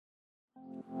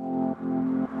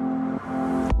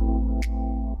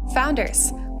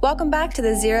Founders, welcome back to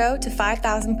the 0 to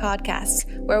 5,000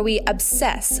 podcast, where we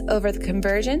obsess over the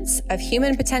convergence of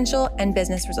human potential and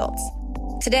business results.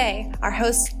 Today, our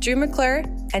hosts Drew McClure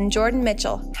and Jordan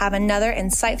Mitchell have another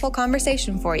insightful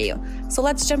conversation for you. So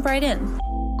let's jump right in.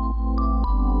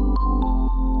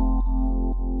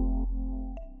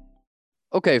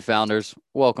 Okay, founders,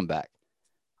 welcome back.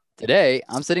 Today,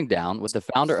 I'm sitting down with the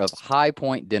founder of High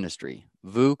Point Dentistry,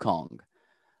 Vu Kong.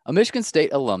 A Michigan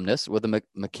State alumnus with a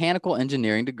mechanical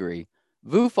engineering degree,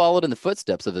 Vu followed in the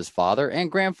footsteps of his father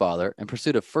and grandfather in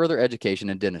pursuit of further education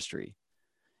in dentistry.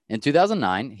 In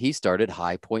 2009, he started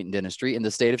High Point Dentistry in the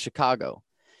state of Chicago.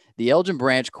 The Elgin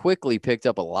branch quickly picked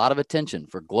up a lot of attention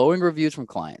for glowing reviews from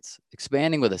clients,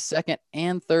 expanding with a second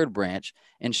and third branch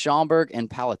in Schaumburg and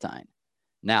Palatine.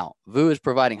 Now, Vu is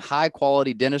providing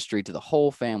high-quality dentistry to the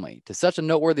whole family to such a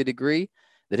noteworthy degree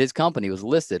that his company was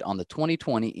listed on the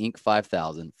 2020 Inc.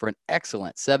 5000 for an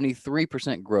excellent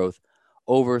 73% growth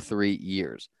over 3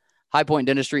 years. High Point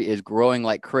Dentistry is growing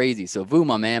like crazy. So, Vu,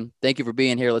 my man, thank you for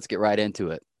being here. Let's get right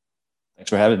into it. Thanks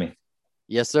for having me.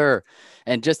 Yes, sir.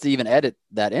 And just to even edit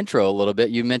that intro a little bit,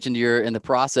 you mentioned you're in the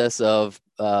process of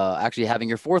actually having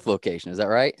your fourth location. Is that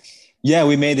right? Yeah,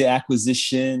 we made the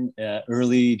acquisition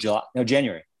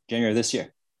January of this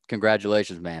year.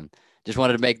 Congratulations, man. Just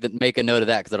wanted to make a note of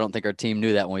that because I don't think our team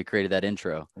knew that when we created that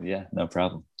intro. Yeah, no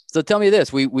problem. So tell me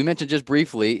this. We mentioned just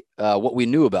briefly what we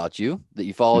knew about you, that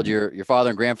you followed your father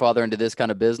and grandfather into this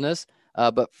kind of business.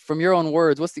 But from your own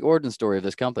words, what's the origin story of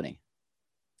this company?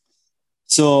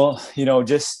 So,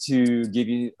 just to give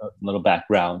you a little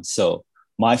background. So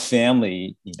my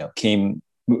family, came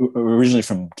originally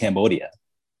from Cambodia.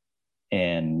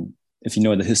 And if you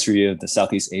know the history of the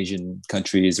Southeast Asian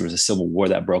countries, there was a civil war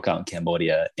that broke out in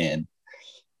Cambodia. And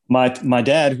my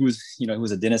dad, who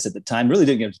was a dentist at the time, really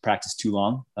didn't get to practice too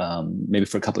long, maybe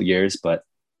for a couple of years, but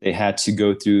they had to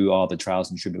go through all the trials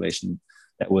and tribulation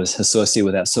that was associated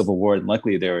with that civil war. And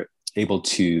luckily, they were able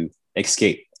to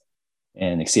escape to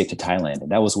Thailand.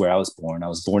 And that was where I was born. I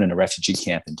was born in a refugee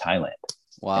camp in Thailand.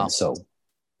 Wow. And so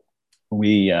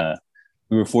we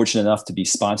were fortunate enough to be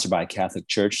sponsored by a Catholic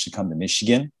church to come to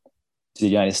Michigan, to the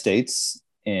United States.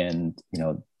 And,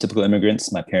 typical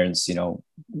immigrants, my parents,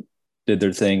 did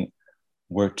their thing,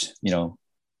 worked,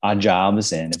 odd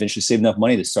jobs, and eventually saved enough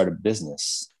money to start a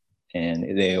business.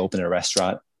 And they opened a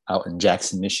restaurant out in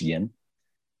Jackson, Michigan.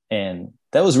 And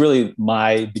that was really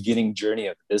my beginning journey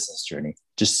of the business journey,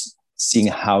 just seeing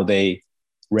how they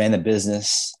ran the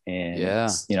business. And,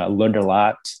 I learned a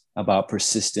lot about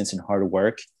persistence and hard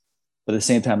work, but at the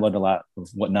same time, learned a lot of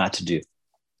what not to do.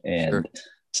 And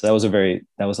so that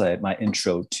was my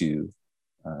intro to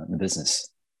the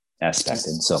business aspect.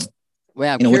 And so,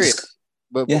 well, I'm curious,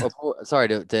 sorry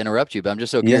to interrupt you, but I'm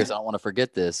just so curious. I don't want to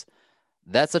forget this.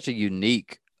 That's such a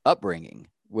unique upbringing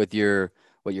with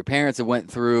what your parents have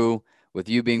went through, with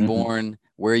you being born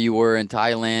where you were in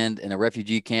Thailand in a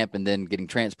refugee camp and then getting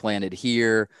transplanted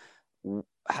here.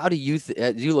 How do you,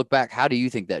 as you look back, how do you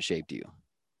think that shaped you?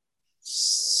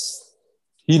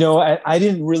 I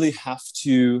didn't really have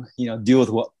to, deal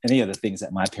with any of the things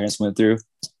that my parents went through.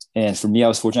 And for me, I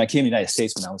was fortunate. I came to the United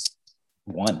States when I was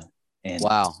 1. And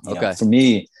wow. Okay. For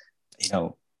me,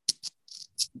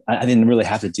 I didn't really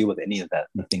have to deal with any of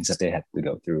the things that they had to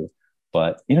go through.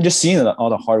 But, just seeing all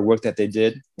the hard work that they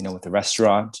did, with the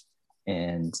restaurant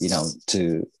and,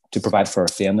 to provide for our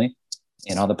family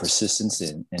and all the persistence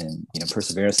and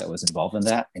perseverance that was involved in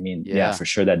that. I mean, for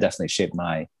sure. That definitely shaped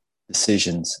my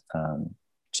decisions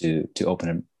to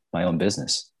open my own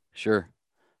business. Sure.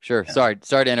 Yeah.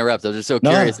 Sorry to interrupt. I was just so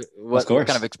curious what kind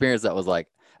of experience that was like.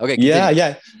 Okay.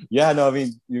 Continue. Yeah. No, I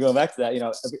mean, you go back to that,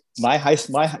 my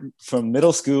from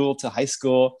middle school to high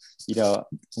school,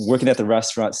 working at the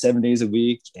restaurant 7 days a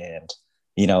week. And,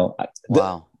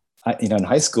 wow. In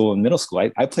high school and middle school,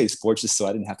 I played sports just so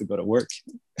I didn't have to go to work.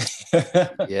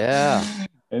 Yeah.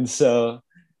 And so,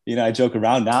 I joke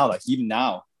around now, like even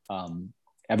now,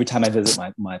 every time I visit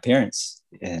my parents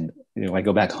and, I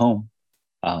go back home,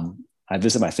 I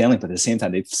visit my family, but at the same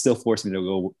time, they still force me to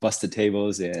go bust the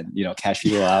tables and, cash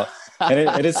people out.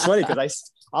 And it's funny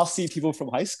because I'll see people from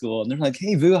high school and they're like,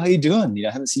 "Hey, Vu, how you doing?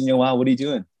 I haven't seen you in a while. What are you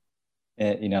doing?"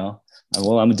 And,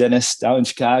 well, I'm a dentist out in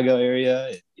Chicago area,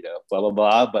 and, blah, blah,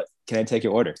 blah, but can I take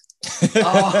your order?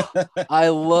 Oh, I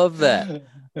love that.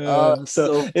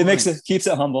 So it keeps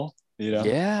it humble,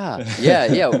 Yeah.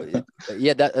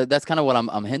 That's kind of what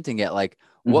I'm hinting at. Like,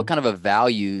 what kind of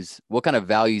values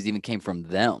even came from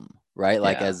them, right?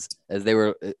 Like as they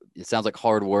were, it sounds like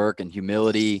hard work and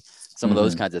humility, some of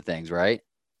those kinds of things, right?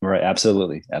 Right.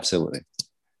 Absolutely.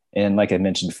 And like I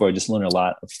mentioned before, I just learned a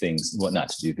lot of things, what not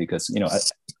to do, because,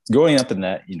 growing up in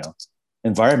that,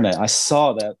 environment, I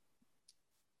saw that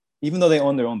even though they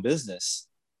owned their own business,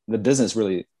 the business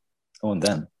really owned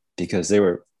them because they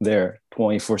were there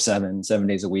 24/7, 7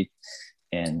 days a week.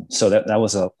 And so that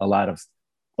was a lot of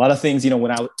things,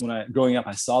 when I growing up,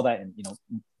 I saw that. And,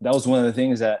 that was one of the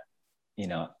things that,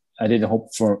 I didn't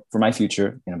hope for my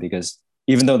future, because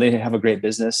even though they have a great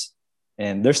business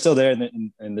and they're still there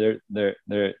and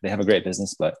they have a great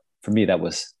business, but for me, that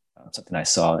was something I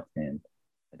saw and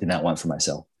I did not want for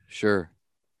myself. Sure.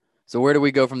 So where do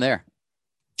we go from there?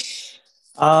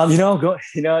 Growing up,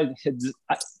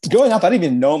 I didn't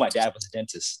even know my dad was a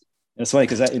dentist. And it's funny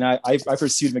because I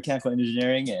pursued mechanical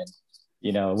engineering and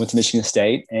went to Michigan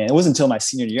State, and it wasn't until my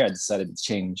senior year I decided to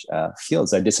change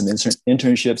fields. I did some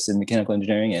internships in mechanical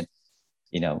engineering, and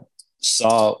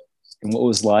saw what it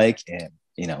was like, and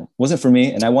wasn't for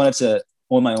me. And I wanted to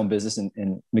own my own business,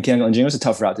 and mechanical engineering was a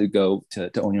tough route to go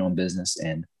to own your own business.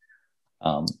 And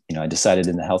I decided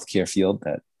in the healthcare field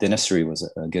that dentistry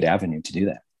was a good avenue to do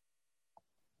that.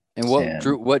 And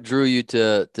what drew you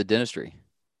to dentistry?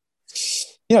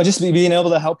 Just being able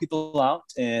to help people out,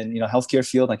 and healthcare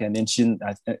field, like I mentioned,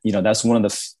 that's one of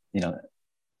the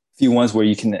few ones where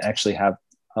you can actually have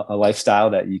a lifestyle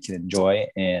that you can enjoy,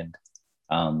 and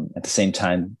at the same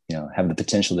time, have the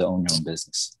potential to own your own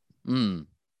business.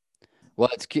 Well,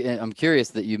 I'm curious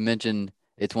that you mentioned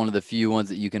it's one of the few ones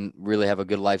that you can really have a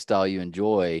good lifestyle you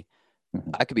enjoy.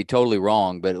 Mm-hmm. I could be totally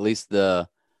wrong, but at least the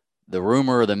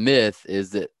rumor or the myth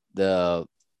is that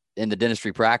in the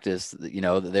dentistry practice,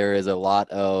 there is a lot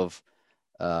of,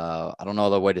 I don't know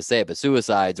the way to say it, but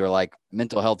suicides or like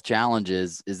mental health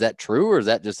challenges. Is that true, or is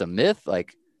that just a myth?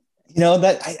 Like,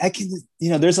 that I can,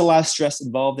 there's a lot of stress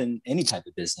involved in any type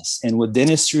of business. And with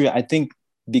dentistry, I think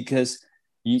because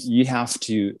you have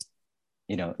to,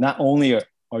 not only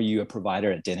are you a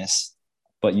provider, a dentist,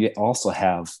 but you also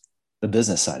have the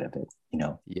business side of it,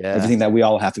 everything that we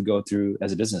all have to go through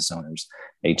as a business owners,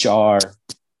 HR,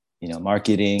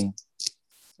 marketing,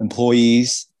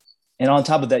 employees. And on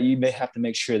top of that, you may have to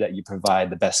make sure that you provide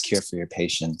the best care for your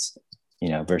patients,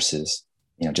 versus,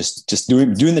 just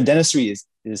doing the dentistry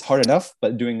is hard enough,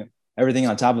 but doing everything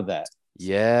on top of that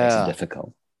makes it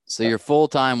difficult. So you're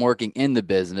full-time working in the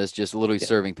business, just literally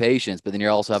serving patients, but then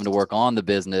you're also having to work on the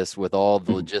business with all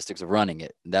the logistics of running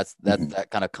it. That's that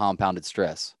kind of compounded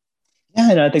stress.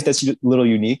 Yeah. And I think that's a little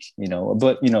unique,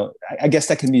 but, I guess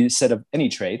that can be said of any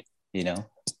trade,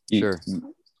 Sure.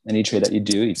 Any trade that you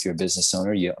do, if you're a business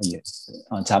owner, you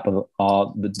on top of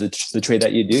all the trade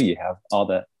that you do, you have all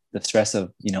the stress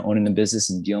of, owning a business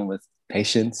and dealing with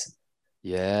patients.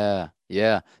 Yeah.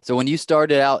 Yeah. So when you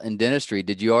started out in dentistry,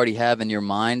 did you already have in your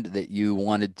mind that you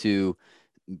wanted to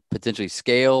potentially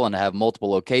scale and have multiple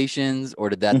locations, or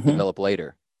did that develop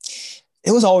later?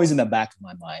 It was always in the back of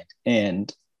my mind.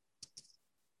 And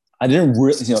I didn't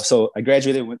really, so I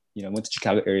graduated, went to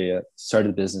Chicago area, started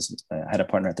the business. I had a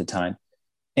partner at the time,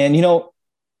 and,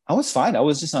 I was fine. I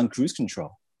was just on cruise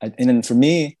control. And then for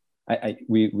me,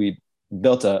 we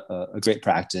built a great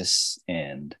practice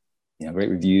and, great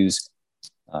reviews.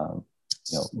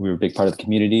 We were a big part of the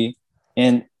community.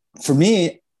 And for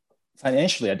me,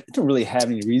 financially, I didn't really have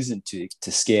any reason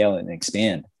to scale and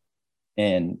expand.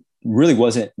 And really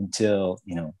wasn't until,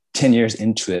 10 years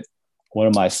into it, one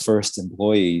of my first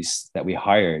employees that we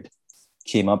hired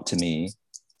came up to me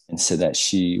and said that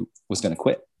she was going to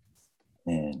quit.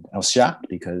 And I was shocked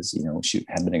because, she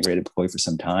had been a great employee for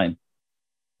some time.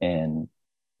 And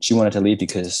she wanted to leave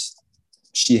because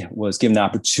she was given the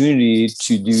opportunity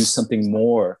to do something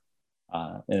more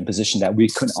in a position that we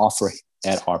couldn't offer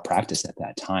at our practice at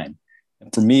that time.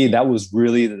 And for me, that was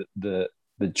really the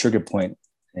trigger point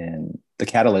and the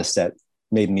catalyst that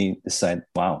made me decide,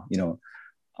 wow,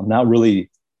 I'm not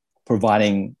really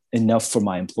providing enough for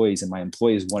my employees, and my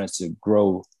employees wanted to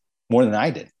grow more than I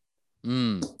did.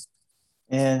 And,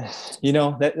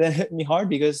 that hit me hard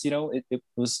because,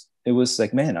 it was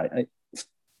like, man,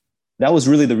 that was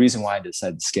really the reason why I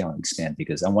decided to scale and expand,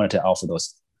 because I wanted to offer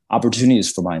those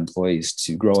opportunities for my employees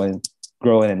to grow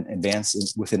and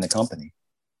advance within the company.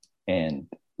 And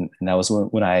that was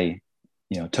when I,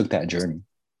 took that journey.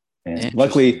 And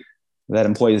luckily that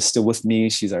employee is still with me.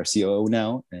 She's our COO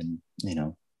now. And,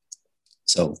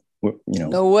 so we're,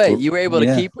 no way. You were able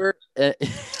to keep her.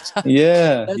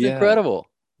 Yeah. That's incredible.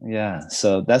 Yeah.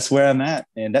 So that's where I'm at.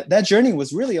 And that journey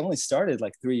was really only started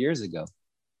like 3 years ago.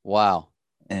 Wow.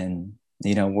 And,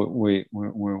 we're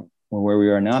where we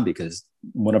are now because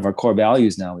one of our core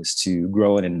values now is to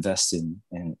grow and invest in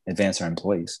and advance our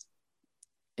employees.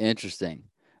 Interesting.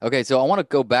 Okay. So I want to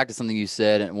go back to something you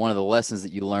said, and one of the lessons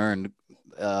that you learned,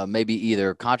 maybe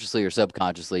either consciously or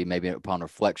subconsciously, maybe upon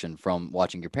reflection from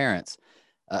watching your parents.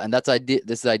 And that's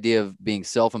this idea of being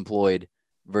self-employed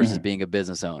versus being a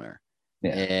business owner.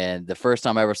 Yeah. And the first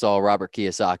time I ever saw Robert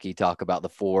Kiyosaki talk about the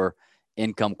 4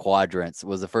 income quadrants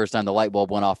was the first time the light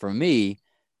bulb went off for me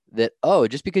that, oh,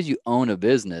 just because you own a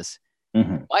business,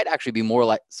 you might actually be more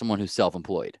like someone who's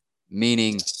self-employed,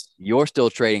 meaning you're still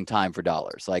trading time for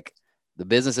dollars. Like the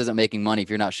business isn't making money if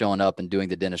you're not showing up and doing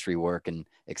the dentistry work and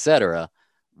et cetera,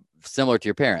 similar to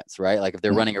your parents, right? Like if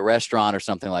they're running a restaurant or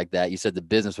something like that, you said the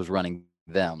business was running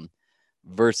them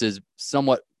versus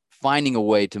somewhat finding a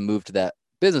way to move to that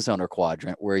business owner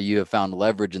quadrant where you have found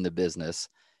leverage in the business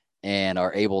and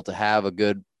are able to have a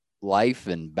good life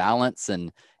and balance,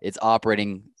 and it's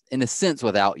operating in a sense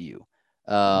without you.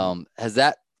 Has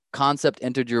that concept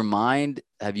entered your mind?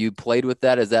 Have you played with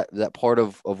that? Is that part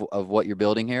of what you're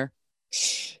building here?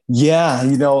 Yeah,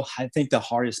 I think the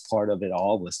hardest part of it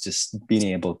all was just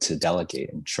being able to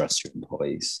delegate and trust your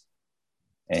employees.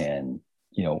 And,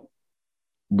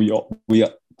 we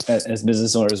as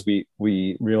business owners,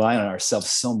 we rely on ourselves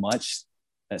so much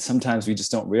that sometimes we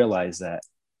just don't realize that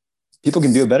people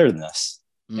can do it better than us.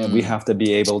 And we have to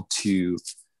be able to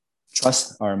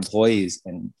trust our employees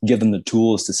and give them the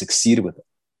tools to succeed with,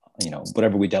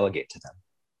 whatever we delegate to them.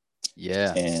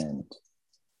 Yeah. And,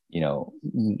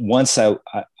 once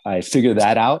I figured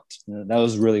that out, that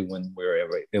was really when we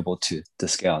were able to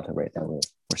scale at the rate that we're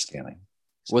scaling.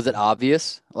 Was it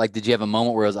obvious? Like, did you have a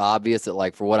moment where it was obvious that,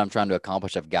 like, for what I'm trying to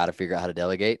accomplish, I've got to figure out how to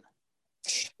delegate?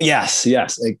 Yes. Yeah,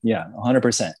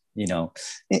 100%.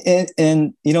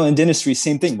 And in dentistry,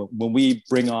 same thing. When we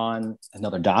bring on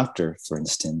another doctor, for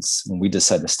instance, when we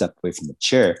decide to step away from the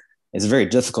chair, it's very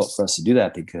difficult for us to do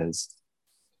that because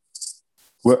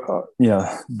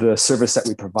the service that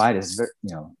we provide is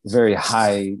very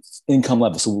high income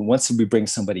level. So once we bring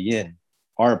somebody in,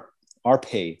 our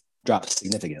pay drops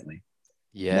significantly.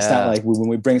 Yeah. And it's not like when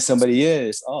we bring somebody in,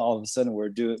 it's all of a sudden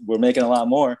we're making a lot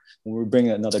more. When we bring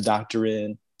another doctor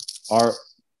in, our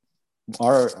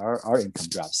income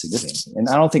drops significantly. And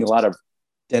I don't think a lot of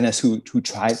dentists who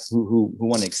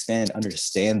want to expand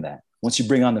understand that. Once you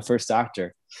bring on the first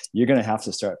doctor, you're going to have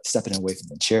to start stepping away from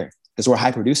the chair because we're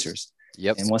high producers.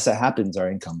 Yep. And once that happens, our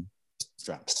income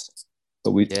drops.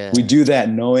 But we do that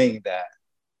knowing that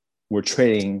we're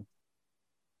trading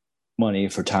money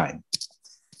for time.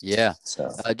 Yeah.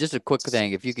 So just a quick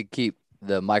thing. If you could keep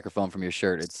the microphone from your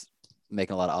shirt, it's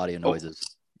making a lot of audio noises.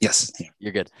 Yes.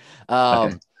 You're good.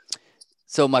 Okay.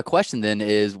 So my question then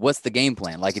is, what's the game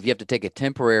plan? Like if you have to take is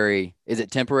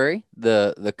it temporary,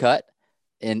 the cut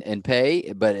and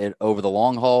pay, but over the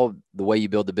long haul, the way you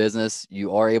build the business,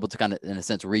 you are able to kind of, in a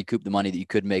sense, recoup the money that you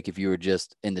could make if you were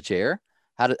just in the chair.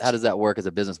 How does that work as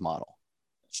a business model?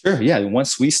 Sure. Yeah.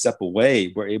 Once we step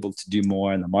away, we're able to do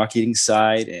more on the marketing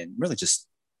side and really just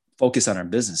focus on our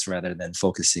business rather than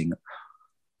focusing,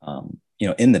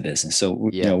 in the business. So,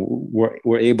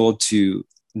 we're able to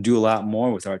do a lot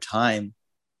more with our time.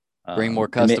 Bring more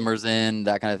customers in,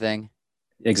 that kind of thing.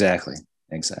 Exactly.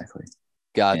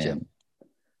 Gotcha.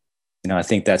 And, I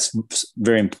think that's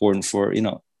very important for,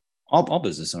 all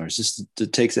business owners, just to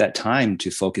take that time to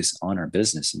focus on our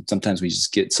business. And sometimes we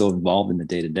just get so involved in the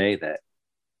day-to-day that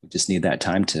we just need that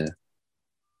time to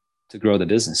grow the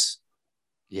business.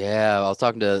 Yeah, I was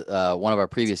talking to one of our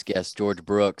previous guests, George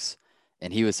Brooks,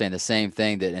 and he was saying the same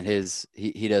thing, that in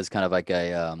he does kind of like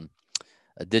a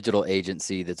digital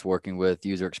agency that's working with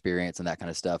user experience and that kind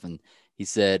of stuff. And he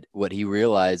said what he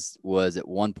realized was at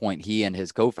one point he and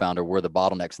his co-founder were the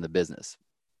bottlenecks in the business.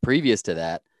 Previous to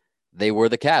that, they were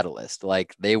the catalyst.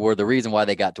 Like they were the reason why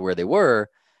they got to where they were.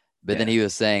 But then he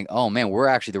was saying, oh man, we're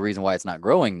actually the reason why it's not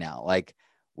growing now. Like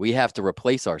we have to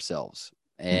replace ourselves.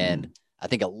 And I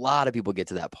think a lot of people get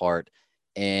to that part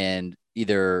and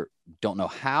either don't know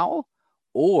how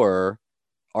or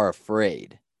are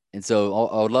afraid. And so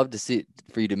I would love to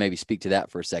for you to maybe speak to that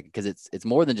for a second, because it's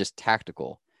more than just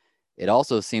tactical. It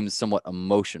also seems somewhat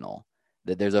emotional,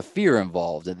 that there's a fear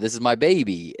involved, that this is my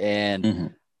baby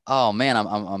and oh man,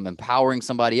 I'm empowering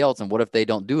somebody else. And what if they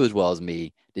don't do as well as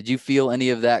me? Did you feel any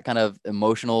of that kind of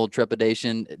emotional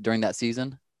trepidation during that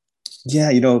season?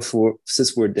 Yeah.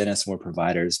 Since we're dentists and we're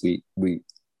providers,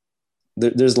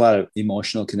 there's a lot of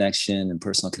emotional connection and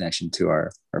personal connection to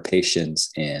our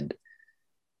patients, and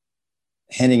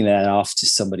handing that off to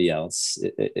somebody else,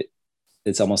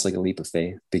 it's almost like a leap of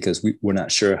faith, because we're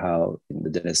not sure how the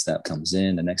dentist that comes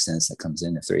in, the next dentist that comes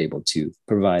in, if they're able to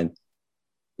provide,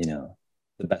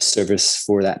 the best service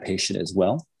for that patient as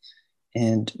well.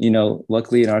 And,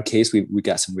 luckily in our case, we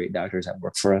got some great doctors that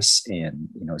work for us, and,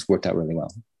 it's worked out really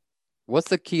well. What's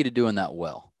the key to doing that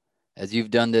well? As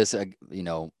you've done this,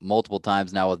 multiple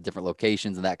times now with different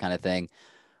locations and that kind of thing,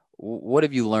 What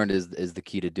have you learned is the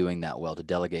key to doing that well, to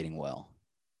delegating well?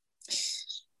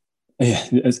 Yeah,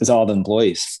 it's all the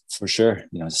employees for sure.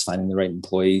 Just finding the right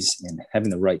employees and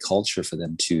having the right culture for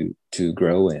them to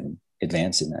grow and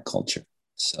advance in that culture.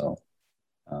 So,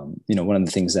 one of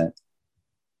the things that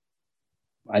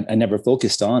I never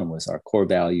focused on was our core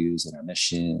values and our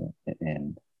mission,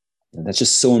 and that's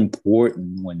just so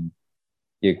important when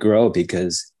you grow,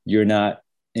 because you're not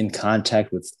in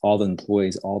contact with all the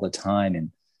employees all the time,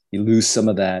 and you lose some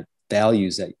of that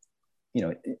values that in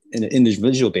an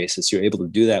individual basis you're able to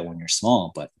do that when you're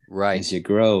small, but Right. as you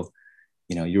grow,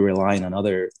 you're relying on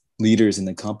other leaders in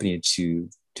the company to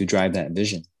drive that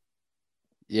vision.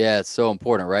 Yeah, it's so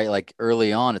important, right? Like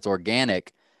early on, it's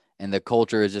organic, and the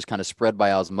culture is just kind of spread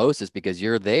by osmosis because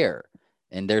you're there,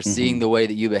 and they're seeing the way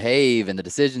that you behave and the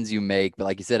decisions you make. But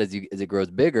like you said, as it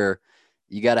grows bigger,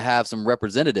 you got to have some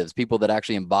representatives, people that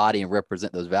actually embody and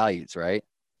represent those values, right?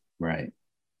 Right.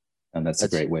 And that's a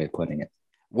great way of putting it.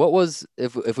 What was,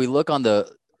 if we look on the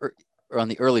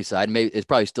early side, maybe it's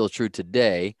probably still true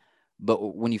today,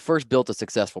 but when you first built a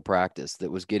successful practice that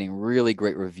was getting really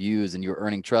great reviews and you were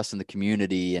earning trust in the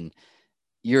community, and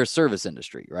you're a service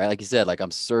industry, right? Like you said, like I'm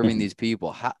serving these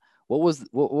people. What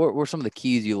were some of the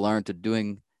keys you learned to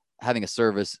having a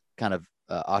service kind of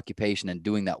occupation and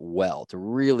doing that well to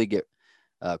really get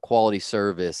quality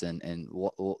service and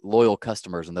loyal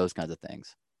customers and those kinds of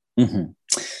things?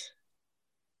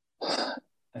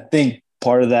 I think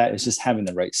part of that is just having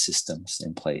the right systems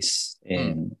in place.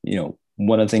 And,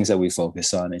 one of the things that we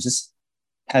focus on is just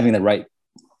having the right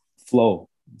flow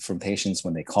from patients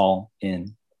when they call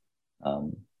in.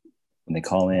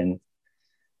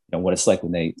 What it's like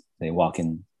when they walk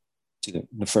in to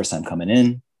the first time coming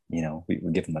in. We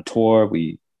give them a tour.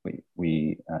 We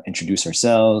introduce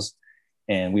ourselves,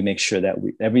 and we make sure that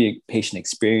every patient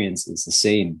experience is the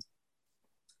same.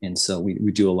 And so we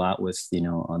do a lot with,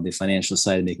 on the financial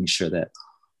side, making sure that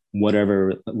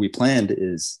whatever we planned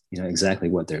is, exactly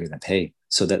what they're going to pay,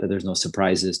 so that there's no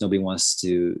surprises. Nobody wants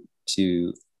to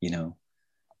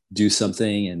do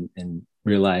something and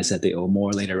realize that they owe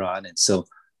more later on. And so,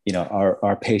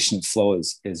 our patient flow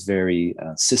is very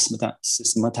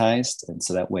systematized. And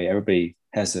so that way everybody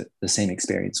has the same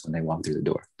experience when they walk through the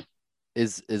door.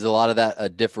 Is a lot of that a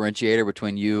differentiator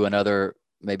between you and other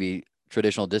maybe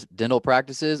traditional dental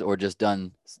practices, or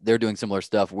they're doing similar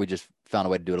stuff, we just found a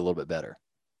way to do it a little bit better?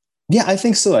 Yeah, I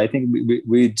think so. I think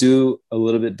we do a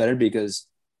little bit better because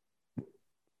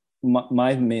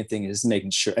my main thing is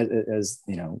making sure, as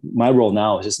my role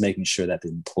now is just making sure that the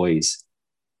employees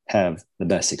have the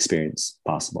best experience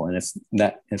possible. And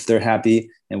if they're happy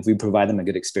and if we provide them a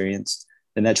good experience,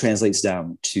 then that translates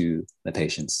down to the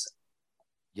patients.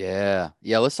 Yeah.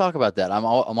 Let's talk about that. I'm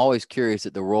always curious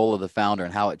at the role of the founder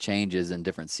and how it changes in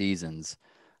different seasons.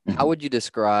 How would you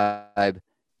describe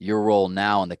your role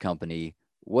now in the company?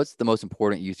 What's the most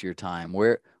important use of your time?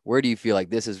 Where do you feel like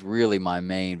this is really my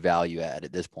main value add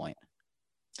at this point?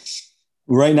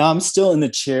 Right now, I'm still in the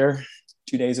chair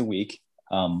 2 days a week.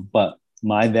 But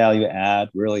my value add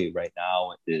really right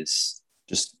now is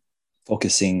just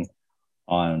focusing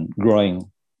on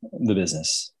growing the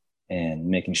business and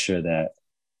making sure that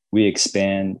we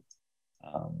expand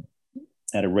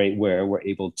at a rate where we're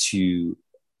able to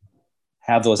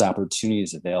have those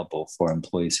opportunities available for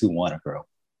employees who want to grow.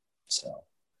 So,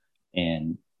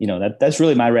 and that's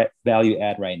really my value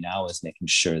add right now, is making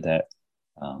sure that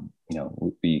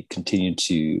we continue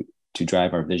to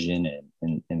drive our vision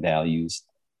and values,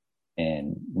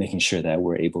 and making sure that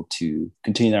we're able to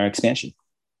continue our expansion.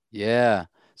 Yeah.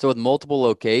 So with multiple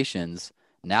locations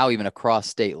now, even across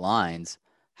state lines,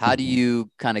 how do you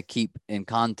kind of keep in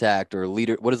contact, or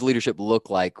what does leadership look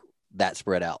like that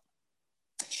spread out?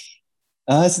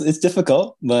 It's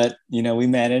difficult, but we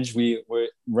manage. We're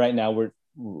right now we're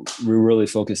really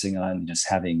focusing on just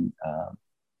having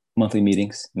monthly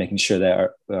meetings, making sure that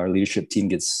our leadership team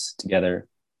gets together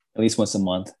at least once a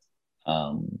month.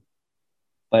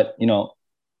 But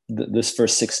this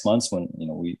first 6 months, when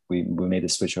we made the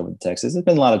switch over to Texas, there's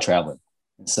been a lot of traveling,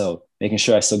 and so making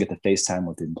sure I still get the FaceTime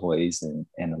with the employees and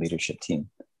the leadership team.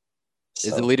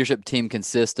 Does the leadership team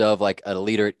consist of like a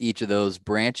leader at each of those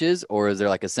branches, or is there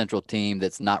like a central team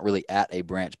that's not really at a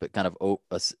branch but kind of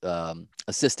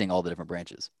assisting all the different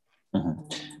branches?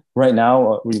 Right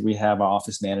now, we have our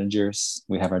office managers,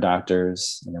 we have our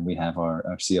doctors, and then we have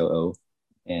our COO.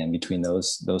 And between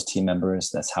those team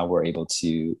members, that's how we're able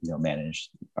to manage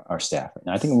our staff. And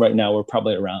I think right now we're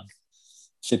probably around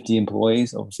 50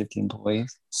 employees, over 50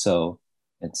 employees. So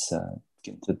it's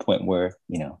getting to the point where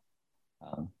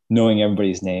knowing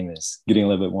everybody's name is getting a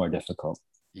little bit more difficult.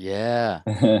 Yeah.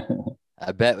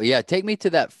 I bet. Yeah. Take me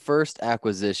to that first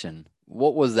acquisition.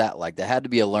 What was that like? That had to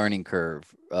be a learning curve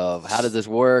of how does this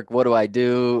work? What do I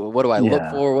do? What do I look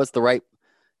Yeah. for? What's the right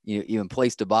even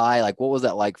place to buy? Like, what was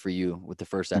that like for you with the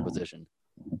first Mhm. acquisition?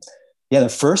 Yeah.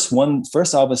 First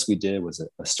office we did was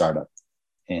a startup.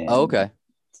 Oh, And okay.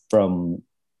 from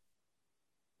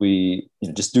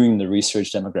just doing the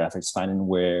research demographics, finding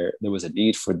where there was a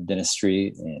need for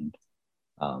dentistry, and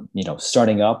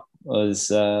starting up was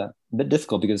a bit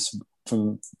difficult because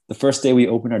from the first day we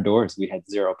opened our doors, we had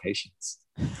 0 patients,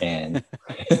 and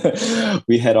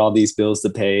we had all these bills to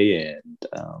pay, and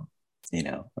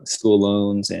school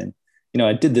loans, and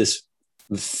I did this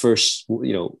the first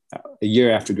a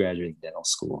year after graduating dental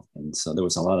school, and so there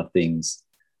was a lot of things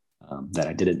that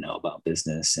I didn't know about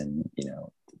business and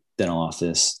dental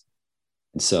office,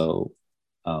 and so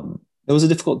it was a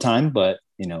difficult time, but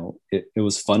it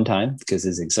was a fun time because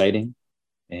it's exciting.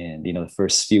 And I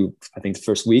think the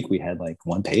first week we had like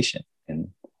 1 patient,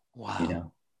 and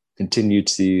Wow. continued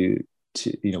to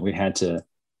we had to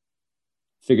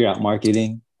figure out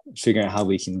marketing, figure out how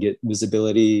we can get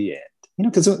visibility,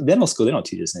 and because dental school they don't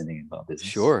teach us anything about business.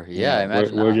 Sure. Yeah. I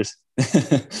imagine We're not. just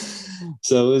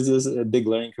so it was just a big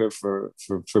learning curve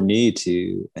for me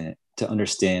to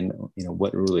understand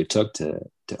what it really took to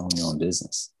own your own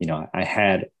business. I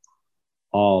had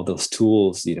all those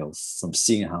tools from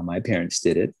seeing how my parents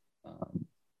did it,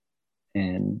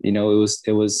 and it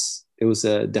was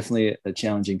definitely a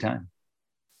challenging time.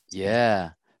 So,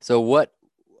 Yeah. So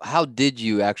how did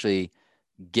you actually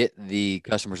get the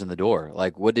customers in the door?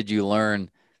 Like, what did you learn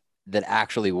that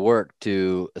actually worked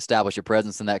to establish a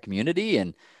presence in that community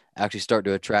and actually start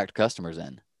to attract customers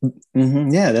in?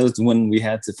 yeah, that was when we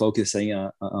had to focus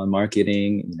on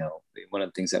marketing. One of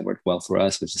the things that worked well for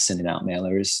us was just sending out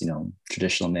mailers,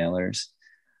 traditional mailers.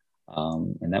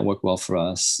 And that worked well for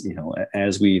us.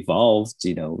 As we evolved,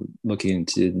 looking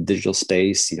into the digital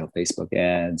space, Facebook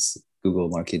ads, Google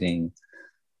marketing,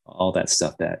 all that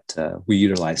stuff that we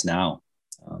utilize now.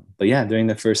 But yeah, during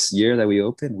the first year that we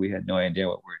opened, we had no idea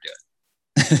what we were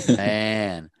doing.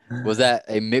 Man, was that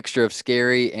a mixture of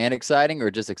scary and exciting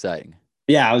or just exciting?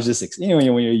 Yeah, I was just, when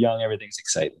you're young, everything's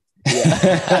exciting.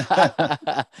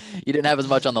 Yeah. You didn't have as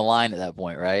much on the line at that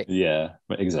point, right? Yeah,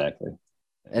 exactly.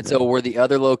 And so Exactly. were the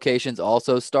other locations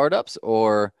also startups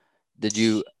or did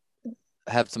you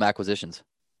have some acquisitions?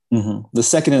 The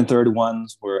second and third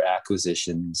ones were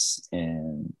acquisitions,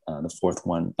 and the fourth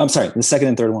one, I'm sorry, the second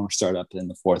and third one were startup, and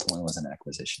the fourth one was an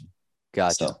acquisition.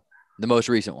 Gotcha. So, The most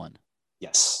recent one.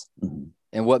 yes.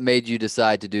 And what made you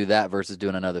decide to do that versus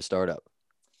doing another startup?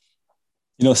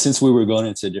 Since we were going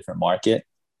into a different market,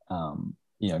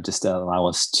 just to allow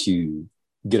us to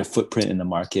get a footprint in the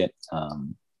market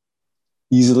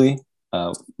easily,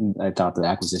 I thought the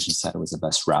acquisition side was the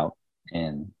best route.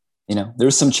 And,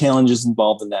 there's some challenges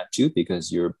involved in that too,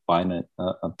 because you're buying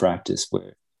a practice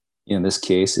where, in this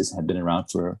case, it had been around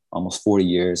for almost 40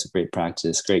 years, a great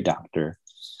practice, great doctor,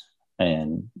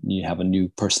 and you have a new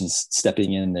person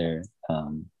stepping in there.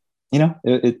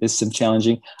 It's some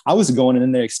challenging. I was going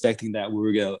in there expecting that we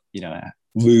were going to,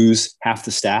 lose half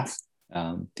the staff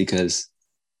because,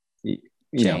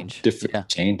 Change. different Yeah.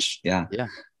 change. Yeah. Yeah.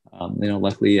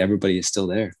 Luckily everybody is still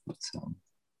there. So,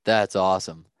 That's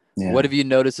awesome. What yeah. have you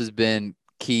noticed has been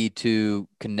key to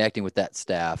connecting with that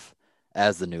staff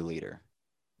as the new leader?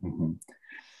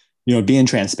 Mm-hmm. Being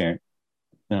transparent,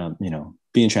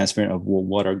 being transparent of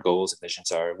what our goals and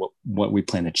visions are, what we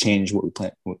plan to change, what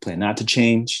we plan not to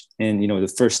change. And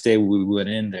the first day we went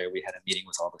in there, we had a meeting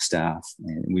with all the staff,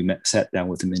 and we sat down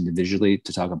with them individually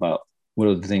to talk about what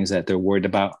are the things that they're worried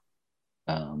about,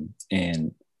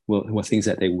 and what things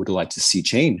that they would like to see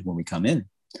change when we come in.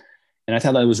 And I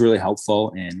thought that was really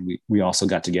helpful. And we also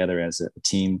got together as a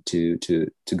team to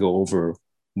go over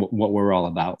what we're all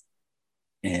about.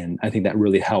 And I think that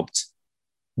really helped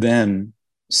them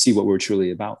see what we're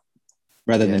truly about,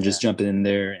 rather Yeah. than just jumping in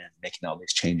there and making all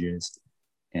these changes.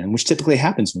 And which typically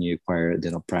happens when you acquire a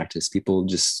dental practice. People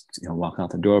just walk out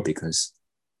the door because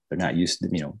they're not used to,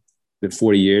 the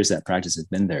 40 years that practice has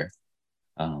been there.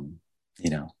 You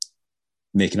know,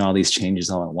 making all these changes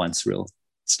all at once real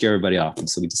scare everybody off. And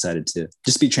so we decided to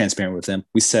just be transparent with them.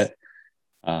 We set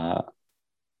a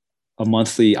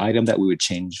monthly item that we would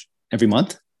change every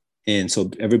month. And so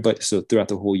throughout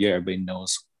the whole year, everybody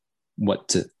knows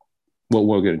what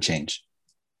we're going to change.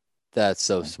 That's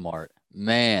so smart.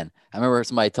 Man, I remember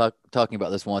somebody talking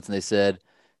about this once and they said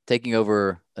taking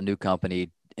over a new company,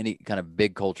 any kind of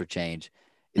big culture change,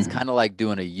 it's kind of like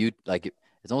doing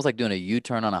it's almost like doing a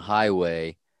U-turn on a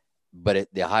highway, but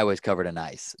the highway's covered in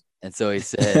ice. And so he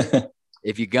said,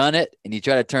 if you gun it and you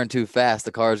try to turn too fast,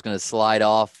 the car is going to slide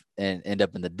off and end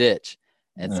up in the ditch.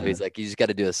 And so he's like, you just got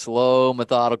to do a slow,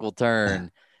 methodical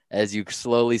turn as you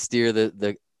slowly steer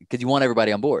because you want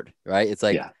everybody on board, right? It's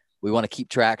like, we want to keep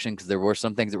traction because there were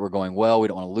some things that were going well. We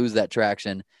don't want to lose that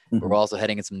traction. But we're also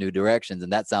heading in some new directions.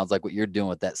 And that sounds like what you're doing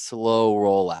with that slow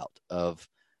rollout of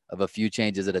a few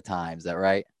changes at a time. Is that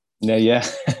right? Yeah.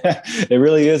 It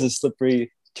really is a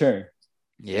slippery turn.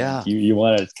 Yeah. You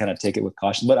want to kind of take it with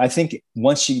caution. But I think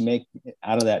once you make it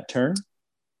out of that turn,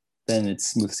 then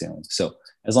it's smooth sailing. So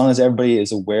as long as everybody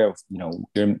is aware of,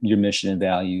 your mission and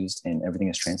values and everything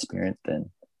is transparent, then,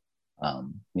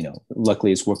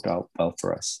 luckily it's worked out well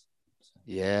for us.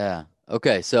 Yeah.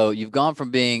 Okay. So you've gone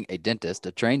from being a dentist,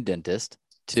 a trained dentist,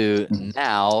 to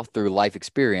now through life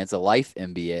experience, a life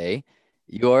MBA,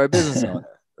 you are a business owner,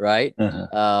 right?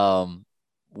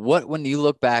 When you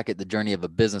look back at the journey of a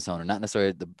business owner, not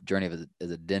necessarily the journey of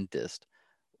as a dentist,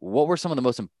 what were some of the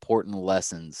most important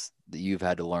lessons that you've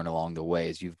had to learn along the way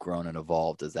as you've grown and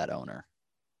evolved as that owner?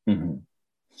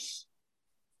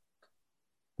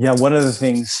 Yeah, one of the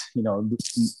things,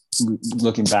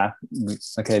 looking back,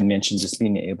 like I had mentioned, just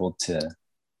being able to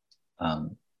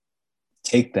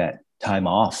take that time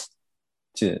off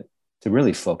to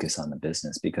really focus on the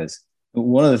business. Because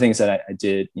one of the things that I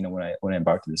did, when I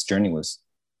embarked on this journey was,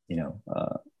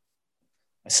 I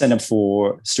signed up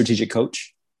for strategic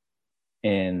coach,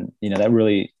 and that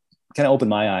really kind of opened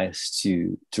my eyes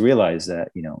to realize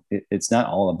that it's not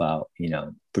all about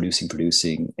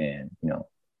producing and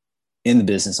in the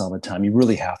business all the time. You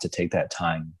really have to take that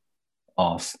time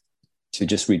off to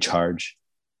just recharge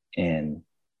and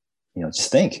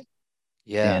just think.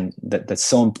 Yeah. And that's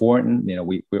so important.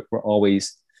 We're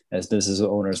always, as business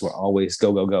owners, we're always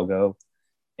go go go go,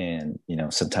 and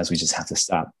sometimes we just have to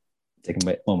stop, take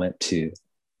a moment to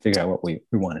figure out what we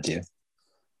want to do.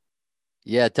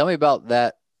 Yeah, tell me about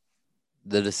that,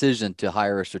 the decision to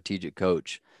hire a strategic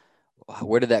coach.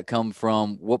 Where did that come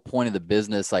from? What point of the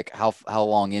business, like how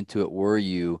long into it were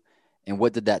you, and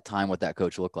what did that time with that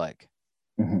coach look like?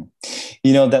 It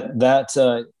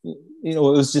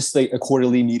was just like a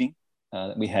quarterly meeting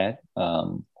that we had.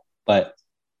 But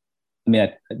I mean,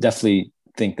 I definitely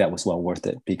think that was well worth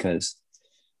it because,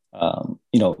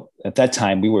 at that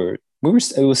time we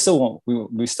still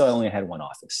only had one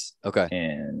office. Okay.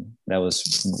 And that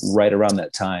was right around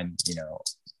that time,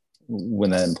 when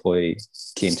that employee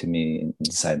came to me and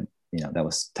decided, that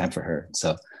was time for her.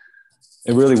 So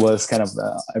it really was kind of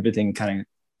everything kind of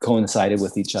coincided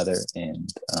with each other. And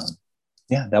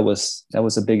that was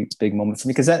a big moment for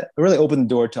me because that really opened the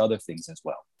door to other things as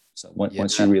well. So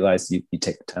once you realize you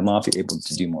take time off, you're able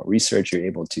to do more research, you're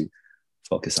able to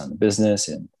focus on the business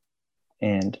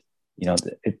and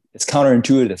it's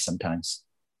counterintuitive sometimes.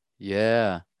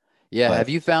 Yeah. But have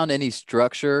you found any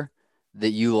structure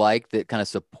that you like that kind of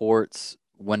supports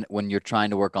when you're trying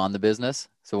to work on the business?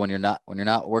 So when you're not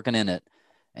working in it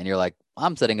and you're like,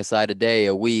 I'm setting aside a day,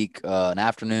 a week, an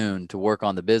afternoon to work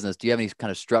on the business. Do you have any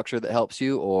kind of structure that helps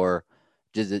you, or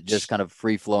is it just kind of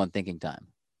free flow and thinking time?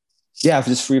 Yeah,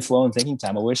 just free flow and thinking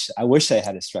time. I wish I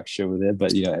had a structure with it,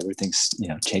 but everything's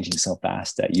changing so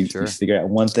fast that you figure out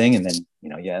one thing and then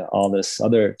all this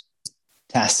other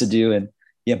tasks to do, and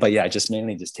just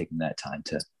mainly just taking that time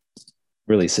to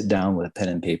really sit down with a pen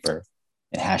and paper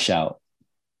and hash out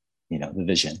the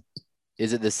vision.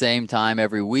 Is it the same time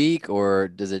every week, or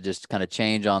does it just kind of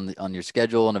change on your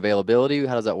schedule and availability?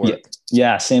 How does that work?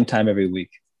 Yeah, same time every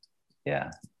week.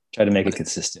 Yeah, try to make it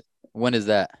consistent. When is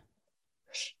that?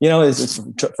 It's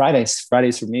Fridays.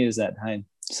 Fridays for me is that time.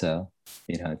 So,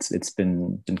 it's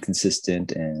been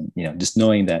consistent, and, just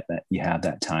knowing that you have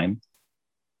that time,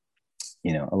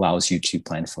 allows you to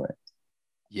plan for it.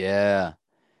 Yeah.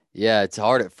 Yeah. It's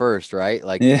hard at first, right?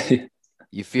 Like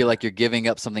you feel like you're giving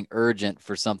up something urgent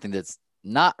for something that's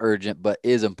not urgent, but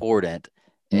is important.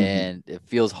 And it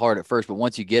feels hard at first, but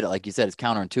once you get it, like you said, it's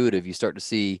counterintuitive. You start to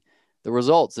see the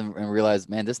results and realize,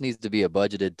 man, this needs to be a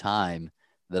budgeted time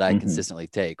that I consistently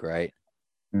take, right?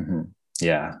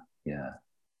 Yeah.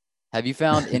 Have you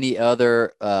found any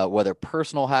other, whether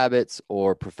personal habits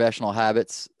or professional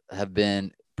habits, have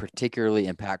been particularly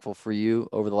impactful for you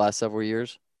over the last several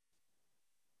years?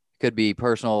 Could be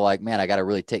personal, like, man, I got to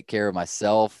really take care of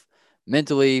myself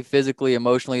mentally, physically,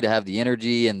 emotionally to have the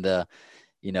energy and the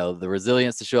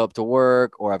resilience to show up to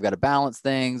work, or I've got to balance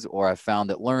things, or I found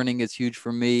that learning is huge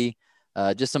for me.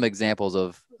 Just some examples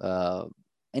of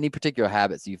any particular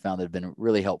habits you found that have been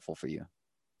really helpful for you.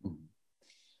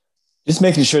 Just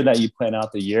making sure that you plan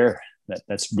out the year.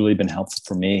 That's really been helpful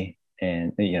for me.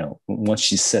 And,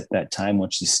 once you set that time,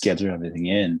 once you schedule everything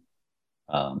in,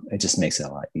 it just makes it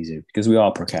a lot easier because we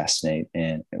all procrastinate.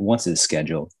 And once it's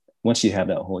scheduled, once you have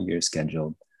that whole year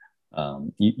scheduled,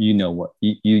 You know what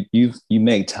you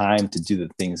make time to do the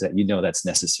things that you know that's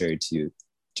necessary to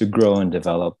grow and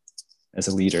develop as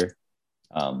a leader.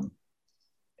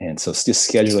 And so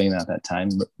just scheduling out that time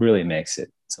really makes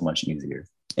it so much easier.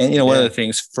 And, one of the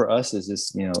things for us is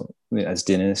just, as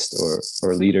dentists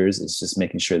or leaders, is just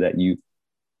making sure that you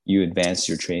advance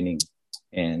your training.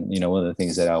 And, one of the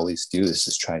things that I always do is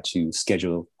just try to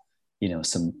schedule,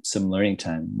 some learning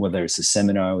time, whether it's a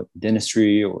seminar with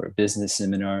dentistry or a business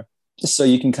seminar, just so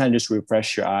you can kind of just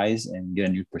refresh your eyes and get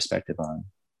a new perspective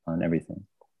on everything.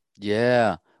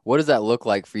 Yeah. What does that look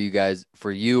like for you guys,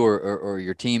 for you or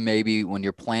your team, maybe when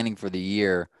you're planning for the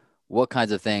year? What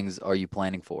kinds of things are you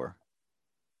planning for?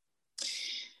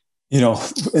 In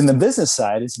the business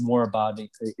side, it's more about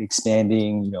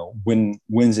expanding,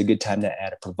 when's a good time to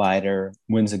add a provider?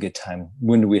 When's a good time?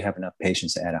 When do we have enough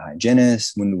patients to add a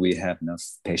hygienist? When do we have enough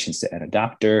patients to add a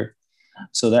doctor?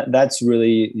 So that's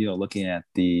really, looking at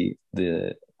the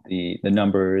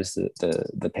numbers,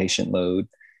 the patient load,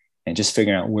 and just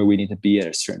figuring out where we need to be at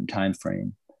a certain time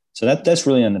frame. So that's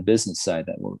really on the business side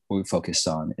that we're focused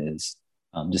on, is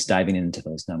just diving into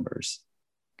those numbers.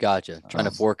 Gotcha. Trying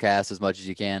to forecast as much as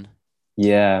you can.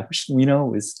 Yeah,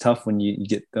 it's tough when you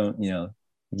get thrown, you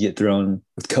get thrown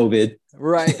with COVID,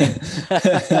 right?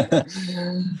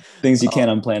 Things you can't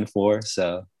unplan for.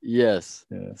 So yes,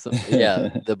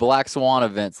 the black swan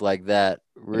events like that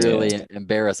really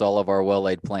embarrass all of our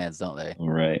well-laid plans, don't they?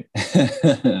 Right.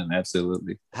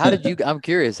 Absolutely. I'm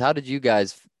curious, how did you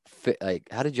guys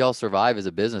how did y'all survive as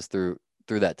a business through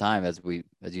that time, as you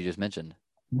just mentioned?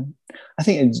 I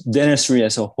think dentistry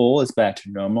as a whole is back to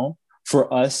normal.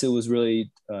 For us, it was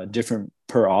really different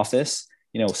per office.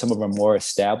 Some of our more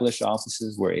established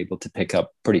offices were able to pick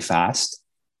up pretty fast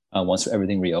once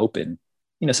everything reopened.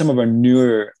 Some of our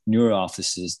newer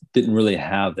offices didn't really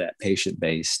have that patient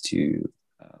base to,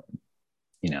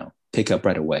 pick up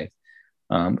right away.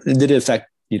 It did affect,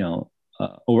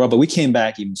 overall, but we came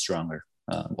back even stronger.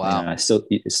 Wow. I still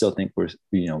think we're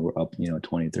up,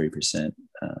 20, 30%,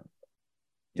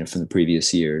 from the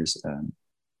previous years, and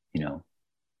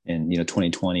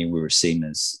 2020 we were same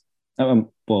as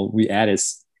we added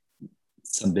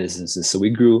some businesses, so we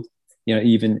grew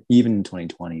even in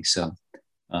 2020. So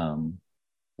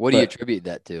what do you attribute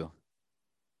that to?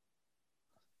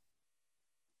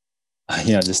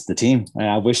 Just the team.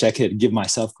 I wish I could give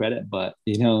myself credit, but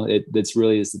it's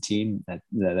really is the team that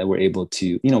we're able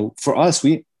to, for us,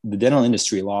 the dental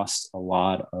industry lost a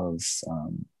lot of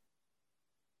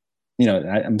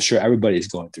I'm sure everybody's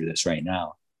going through this right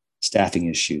now, staffing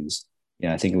issues.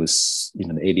 I think it was,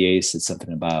 the ADA said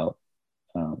something about,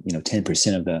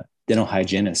 10% of the dental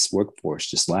hygienist workforce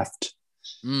just left.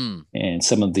 And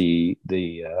some of the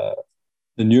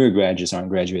newer graduates aren't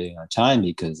graduating on time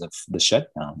because of the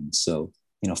shutdown. So,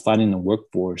 finding the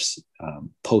workforce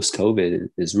post-COVID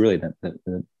is really,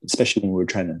 especially when we're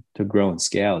trying to grow and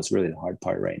scale, is really the hard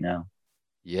part right now.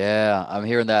 Yeah, I'm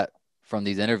hearing that from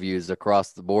these interviews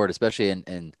across the board, especially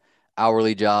in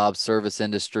hourly jobs, service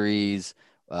industries,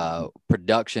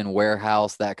 production,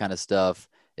 warehouse, that kind of stuff.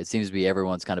 It seems to be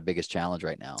everyone's kind of biggest challenge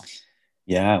right now.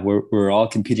 Yeah, we're all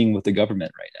competing with the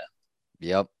government right now.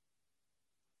 Yep.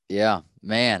 Yeah,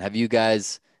 man. Have you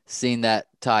guys seen that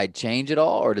tide change at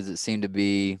all, or does it seem to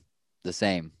be the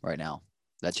same right now,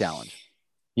 that challenge?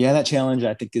 Yeah, that challenge,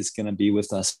 I think, is going to be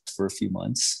with us for a few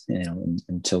months,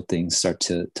 until things start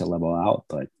to level out.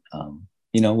 But,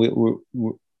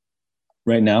 we're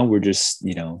right now, we're just,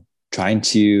 trying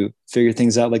to figure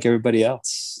things out like everybody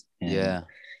else. And,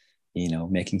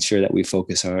 making sure that we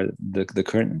focus on the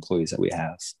current employees that we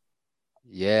have.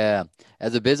 Yeah.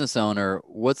 As a business owner,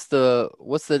 what's the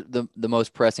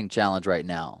most pressing challenge right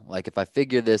now? Like, if I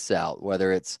figure this out,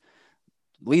 whether it's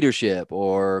leadership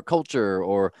or culture,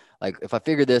 or like, if I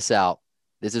figure this out,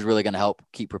 this is really going to help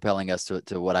keep propelling us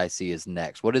to what I see as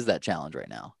next. What is that challenge right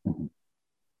now?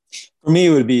 For me,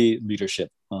 it would be leadership,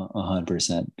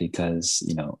 100%, because,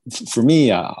 for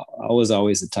me, I was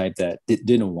always the type that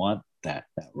didn't want that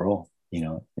role,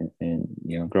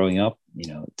 and growing up,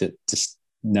 just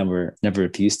never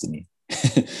appeased to me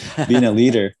being a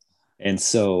leader. And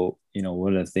so,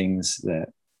 one of the things that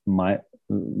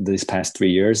these past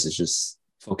 3 years is just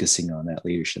focusing on that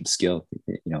leadership skill.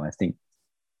 I think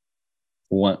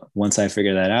once I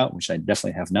figure that out, which I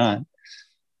definitely have not,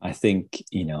 I think,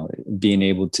 being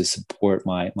able to support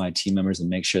my team members and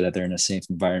make sure that they're in a safe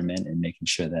environment, and making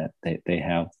sure that they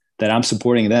have, that I'm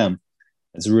supporting them,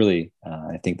 is really,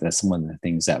 I think that's one of the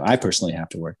things that I personally have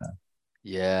to work on.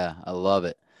 Yeah, I love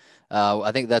it.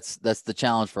 I think that's the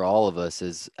challenge for all of us,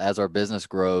 is as our business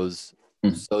grows,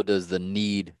 so does the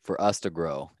need for us to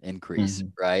grow, increase,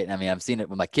 right? I mean, I've seen it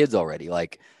with my kids already.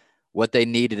 Like, what they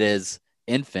needed as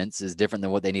infants is different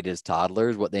than what they needed as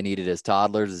toddlers. What they needed as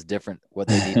toddlers is different what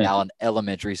they need now in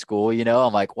elementary school. You know,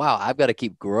 I'm like, wow, I've got to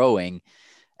keep growing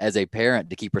as a parent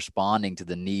to keep responding to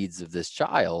the needs of this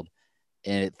child.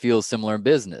 And it feels similar in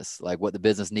business. Like what the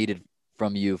business needed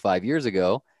from you 5 years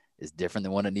ago is different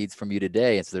than what it needs from you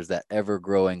today. And so there's that ever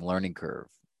growing learning curve.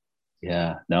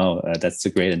 Yeah, no, that's a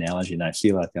great analogy. And I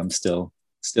feel like I'm still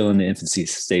in the infancy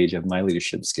stage of my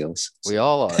leadership skills. We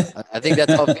all are. I think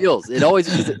that's how it feels. It always,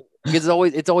 because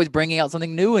it's always bringing out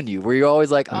something new in you where you're always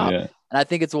like, oh, Yeah. and I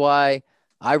think it's why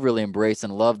I really embrace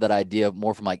and love that idea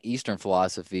more from like Eastern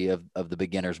philosophy of the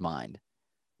beginner's mind,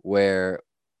 where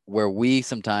we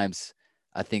sometimes,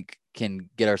 I think, can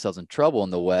get ourselves in trouble in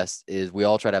the West is we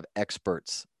all try to have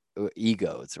experts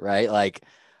egos, right? Like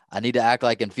I need to act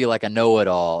like and feel like I know it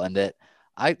all. And that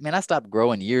I stopped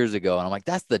growing years ago and I'm like,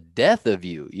 that's the death of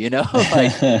you, you know,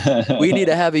 like we need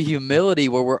to have a humility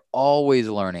where we're always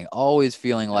learning, always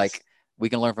feeling like we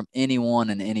can learn from anyone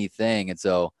and anything. And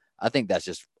so I think that's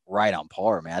just right on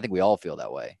par, man. I think we all feel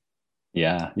that way.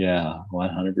 Yeah,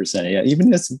 100%. Yeah,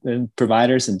 even as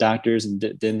providers and doctors and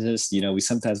dentists, you know, we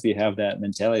have that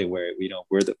mentality where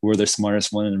we're the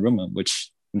smartest one in the room,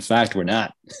 which in fact we're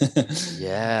not.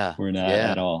 Yeah, we're not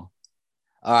at all.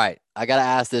 All right, I gotta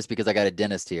ask this because I got a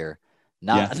dentist here.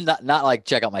 Not like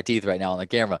check out my teeth right now on the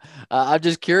camera. I'm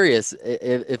just curious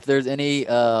if there's any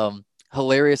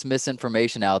hilarious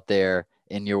misinformation out there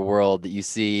in your world that you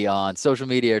see on social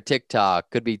media or TikTok.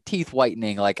 Could be teeth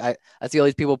whitening. Like I see all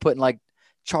these people putting like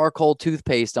charcoal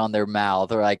toothpaste on their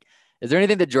mouth, or like, is there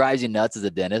anything that drives you nuts as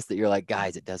a dentist that you're like,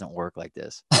 guys, it doesn't work like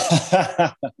this?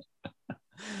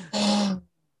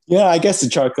 Yeah, I guess the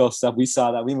charcoal stuff, we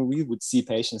saw that. We would see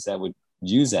patients that would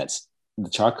use the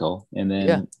charcoal, and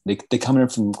then they come in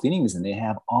from cleanings and they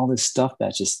have all this stuff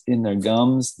that's just in their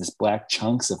gums, this black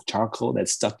chunks of charcoal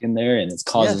that's stuck in there, and it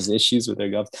causes issues with their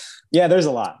gums. Yeah, there's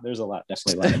a lot,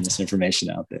 definitely a lot of misinformation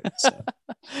out there. So.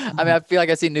 I mean, I feel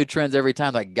like I see new trends every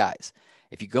time. Like, guys,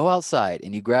 if you go outside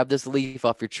and you grab this leaf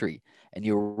off your tree and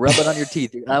you rub it on your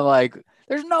teeth, I'm like,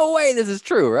 there's no way this is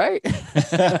true, right?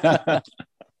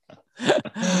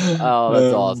 Oh,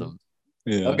 that's awesome.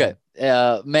 Yeah. Okay.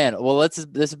 Man, well, this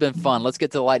has been fun. Let's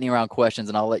get to the lightning round questions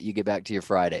and I'll let you get back to your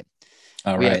Friday.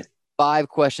 We have 5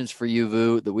 questions for you,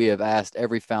 Vu, that we have asked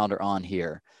every founder on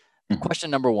here. Mm-hmm.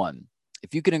 Question number 1,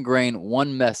 if you could ingrain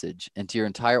one message into your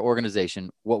entire organization,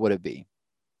 what would it be?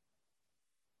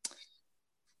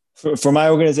 For my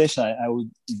organization, I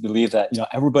would believe that, you know,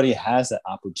 everybody has that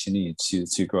opportunity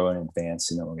to grow and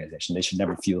advance in an organization. They should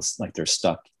never feel like they're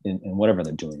stuck in whatever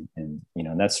they're doing. And, you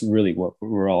know, that's really what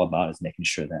we're all about, is making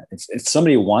sure that if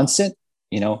somebody wants it,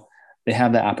 you know, they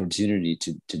have the opportunity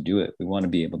to do it. We want to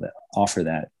be able to offer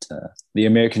that, the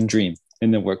American dream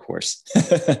in the workforce,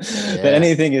 that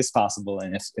anything is possible.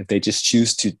 And if they just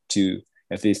choose to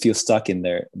if they feel stuck in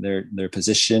their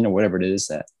position or whatever it is,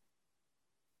 that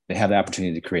they have the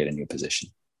opportunity to create a new position.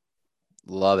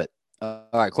 Love it. All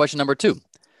right. Question number 2.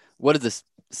 What is the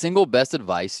single best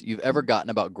advice you've ever gotten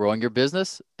about growing your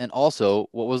business? And also,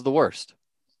 what was the worst?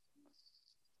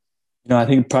 You know, I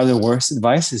think probably the worst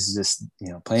advice is just,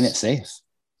 you know, playing it safe,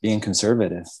 being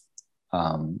conservative.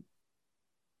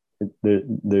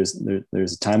 There's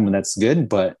a time when that's good,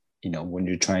 but, you know, when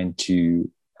you're trying to,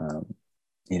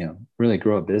 you know, really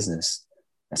grow a business,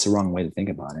 that's the wrong way to think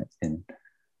about it. And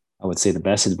I would say the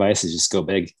best advice is just go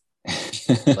big.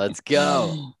 Let's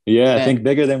go. Yeah, man. Think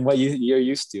bigger than what you're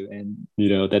used to, and you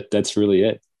know that's really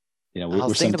it. You know, I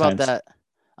was thinking about that.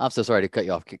 I'm so sorry to cut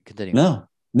you off. Continue.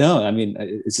 No. I mean,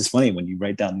 it's just funny when you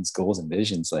write down these goals and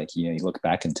visions. Like, you know, you look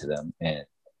back into them and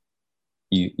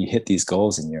you hit these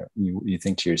goals, and you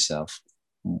think to yourself,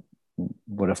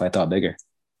 "What if I thought bigger?"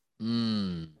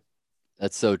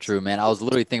 That's so true, man. I was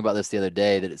literally thinking about this the other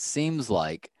day. That it seems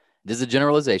like this is a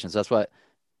generalization, so that's what.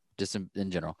 Just in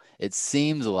general, it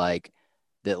seems like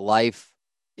that life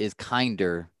is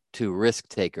kinder to risk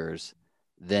takers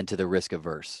than to the risk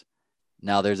averse.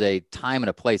 Now, there's a time and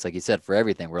a place, like you said, for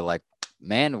everything. We're like,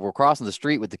 man, we're crossing the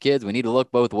street with the kids. We need to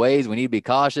look both ways. We need to be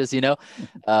cautious, you know.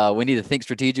 We need to think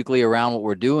strategically around what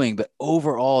we're doing. But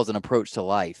overall, as an approach to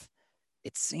life,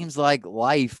 it seems like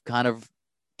life kind of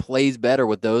plays better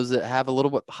with those that have a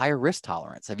little bit higher risk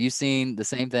tolerance. Have you seen the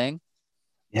same thing?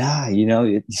 Yeah, you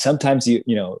know, sometimes you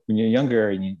know, when you're younger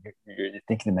and you're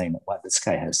thinking, wow, this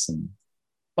guy has some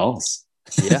balls.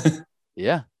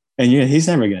 Yeah. And he's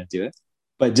never going to do it.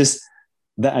 But just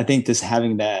that, I think just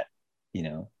having that, you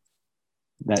know,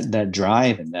 that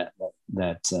drive and that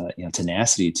you know,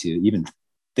 tenacity to even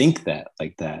think that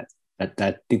like that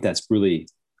I think that's really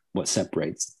what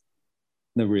separates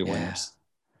the real winners.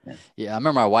 Yeah, I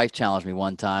remember my wife challenged me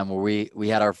one time where we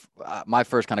had our my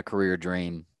first kind of career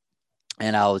dream,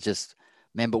 and I was just,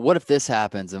 man, but what if this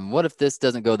happens, and what if this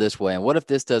doesn't go this way, and what if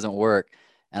this doesn't work?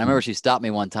 And I remember she stopped me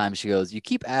one time. She goes, "You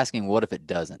keep asking what if it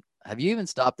doesn't. Have you even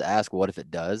stopped to ask what if it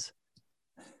does?"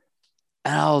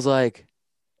 And I was like,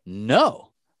 no.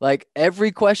 Like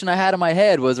every question I had in my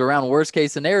head was around worst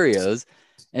case scenarios.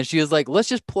 And she was like, let's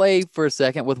just play for a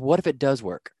second with what if it does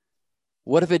work?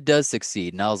 What if it does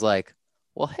succeed? And I was like,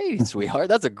 well, hey, sweetheart,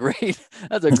 that's a great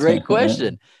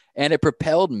question. And it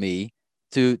propelled me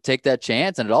to take that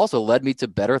chance. And it also led me to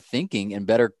better thinking and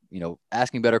better,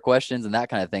 asking better questions and that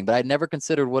kind of thing. But I'd never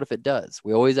considered what if it does.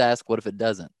 We always ask, what if it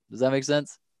doesn't? Does that make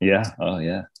sense? Yeah. Oh,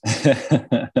 yeah.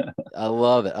 I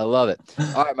love it.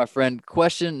 All right, my friend.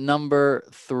 Question number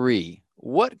 3.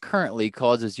 What currently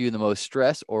causes you the most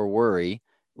stress or worry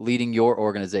leading your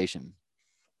organization?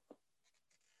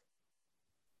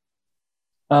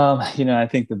 I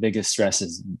think the biggest stress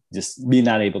is just me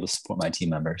not able to support my team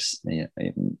members.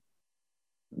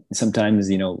 Sometimes,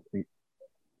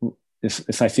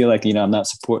 if I feel like, I'm not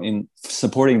supporting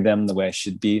them the way I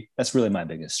should be, that's really my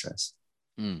biggest stress.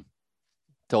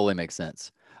 Totally makes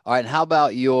sense. All right. And how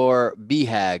about your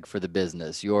BHAG for the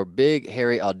business, your big,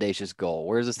 hairy, audacious goal?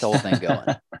 Where's this whole thing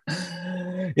going?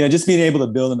 Just being able to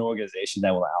build an organization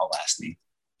that will outlast me.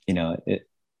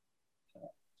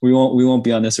 We won't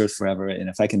be on this earth forever. And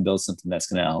if I can build something that's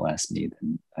going to outlast me,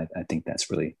 then I think that's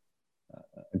really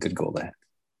a good goal to have.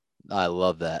 I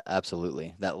love that.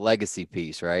 Absolutely. That legacy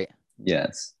piece, right?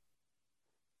 Yes.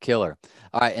 Killer.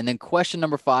 All right. And then question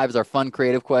number 5 is our fun,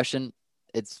 creative question.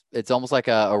 It's almost like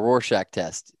a Rorschach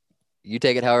test. You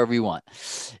take it however you want.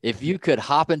 If you could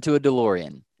hop into a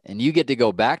DeLorean and you get to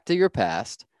go back to your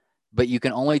past, but you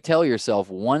can only tell yourself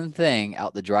one thing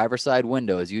out the driver's side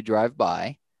window as you drive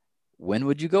by, when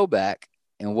would you go back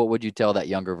and what would you tell that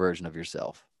younger version of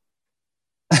yourself?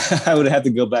 I would have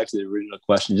to go back to the original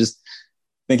question, just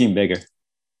thinking bigger.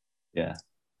 Yeah.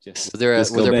 Was there a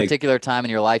particular time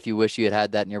in your life you wish you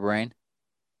had that in your brain?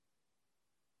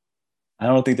 I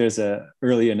don't think there's a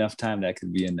early enough time that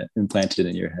could be implanted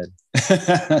in your head.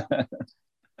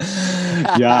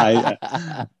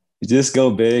 Just go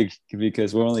big,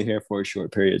 because we're only here for a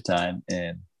short period of time,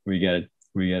 and we gotta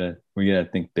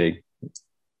think big.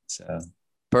 So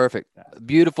perfect,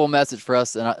 beautiful message for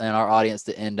us and our audience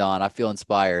to end on. I feel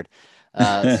inspired.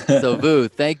 So Vu,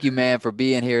 thank you, man, for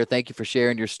being here. Thank you for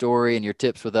sharing your story and your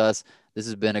tips with us. This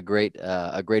has been a great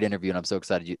interview, and I'm so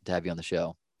excited to have you on the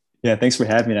show. Yeah, thanks for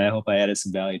having me. I hope I added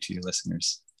some value to your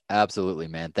listeners. Absolutely,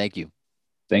 man. Thank you.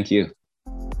 Thank you.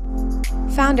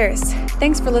 Founders,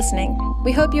 thanks for listening.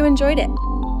 We hope you enjoyed it.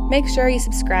 Make sure you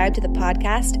subscribe to the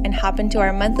podcast and hop into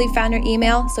our monthly founder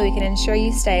email so we can ensure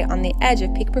you stay on the edge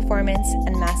of peak performance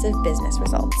and massive business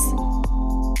results.